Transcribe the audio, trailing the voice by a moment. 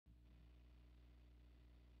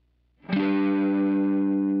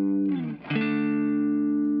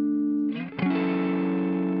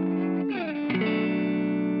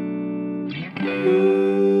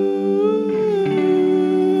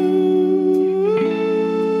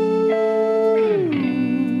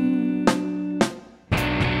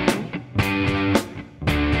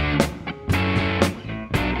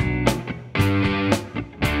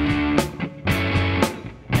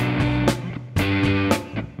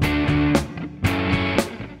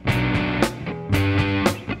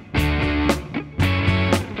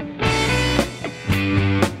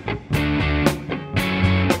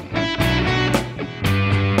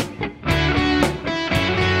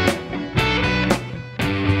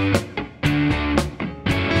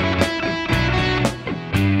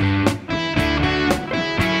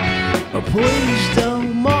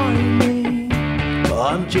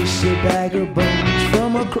just a bag of bones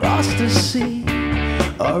from across the sea.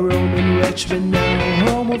 A Roman wretch, but now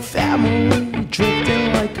home of family,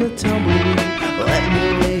 drifting like a tumbleweed. Let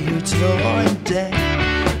me lay here till I'm dead.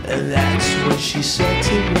 And that's what she said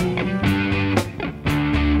to me.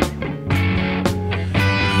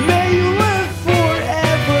 May you live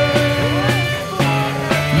forever.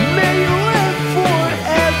 May you live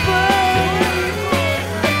forever.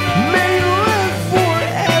 May you live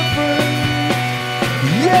forever.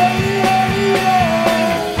 Yeah, yeah, yeah.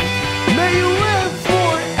 May you live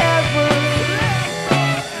forever.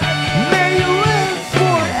 May you live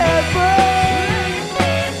forever.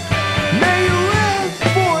 May you live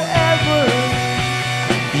forever.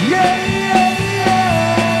 Yeah, yeah, yeah.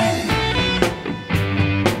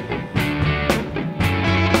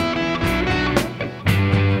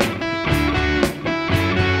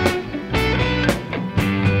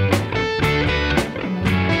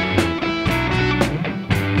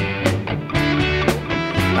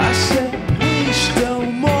 I said, please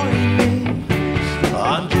don't mourn me.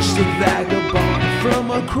 I'm just a vagabond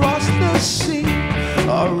from across the sea.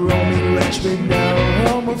 A Roman wretch, but now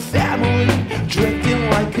home of family, drifting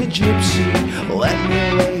like a gypsy. Let me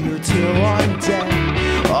lay here till I'm dead,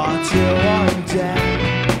 oh, till I'm dead.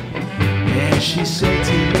 And she said,